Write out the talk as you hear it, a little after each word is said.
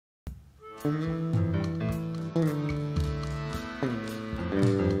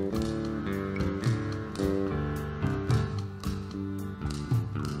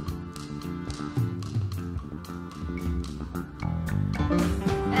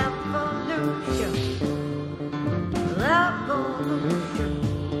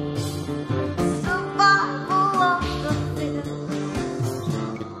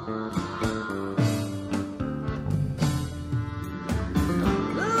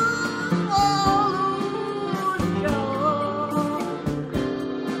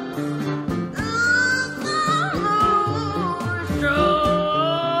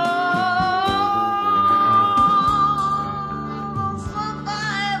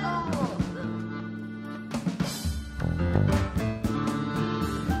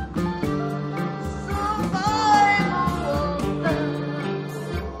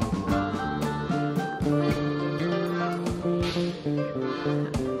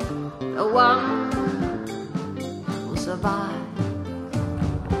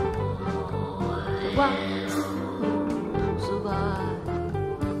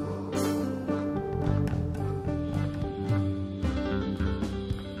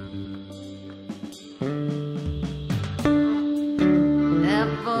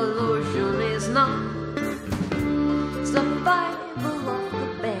Evolution is not survival of the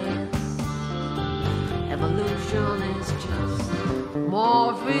best. Evolution is just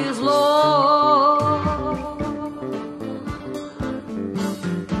Murphy's Law.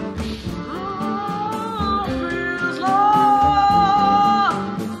 Murphy's Law.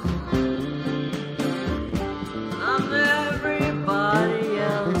 And everybody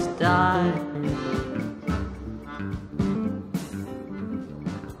else died.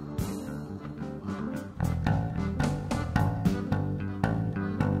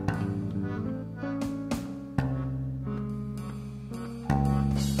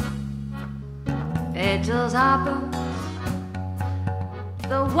 It just happens,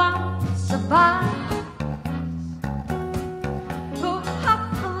 the one survives, who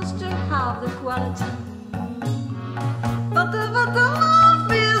happens to have the quality. But the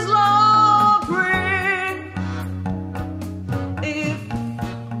Murphy's Law brings, if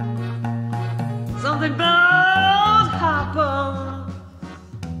something bad happens,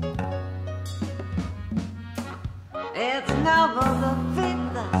 it's never the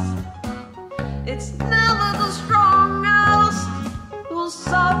fittest. It's never the strongest who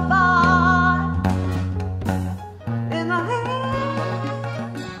survive in the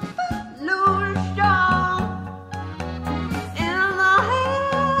evolution, in the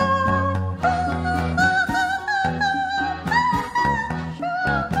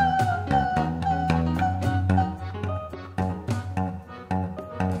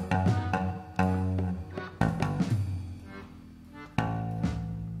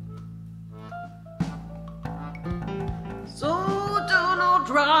so do not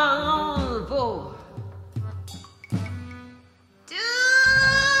drown, for do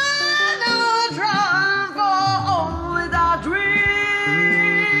not drown, for only the dreams.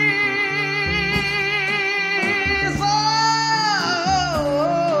 Oh,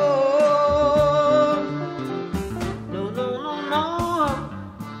 no, no, no, no.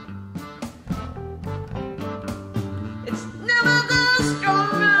 It's never the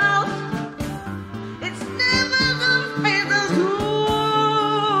strongest. It's never the fittest who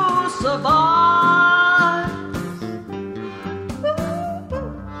survives.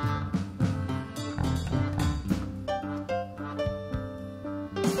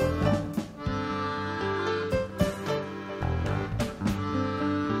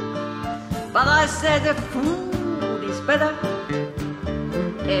 But I said the food is better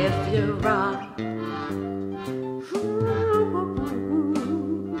if you run.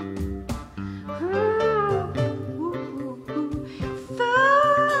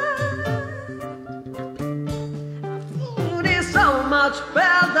 Food is so much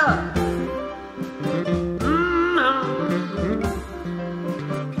better.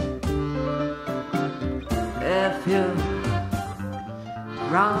 If you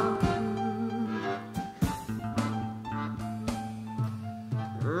run.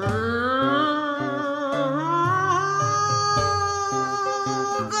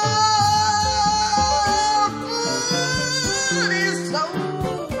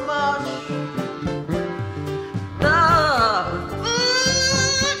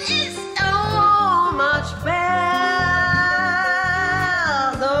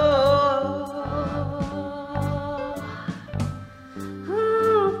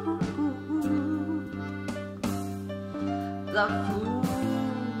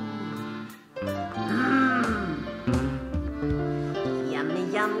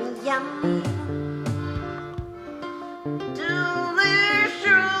 yummy,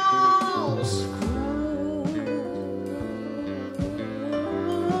 delicious food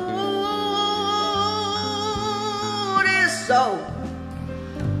is so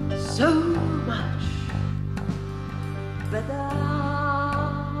much better.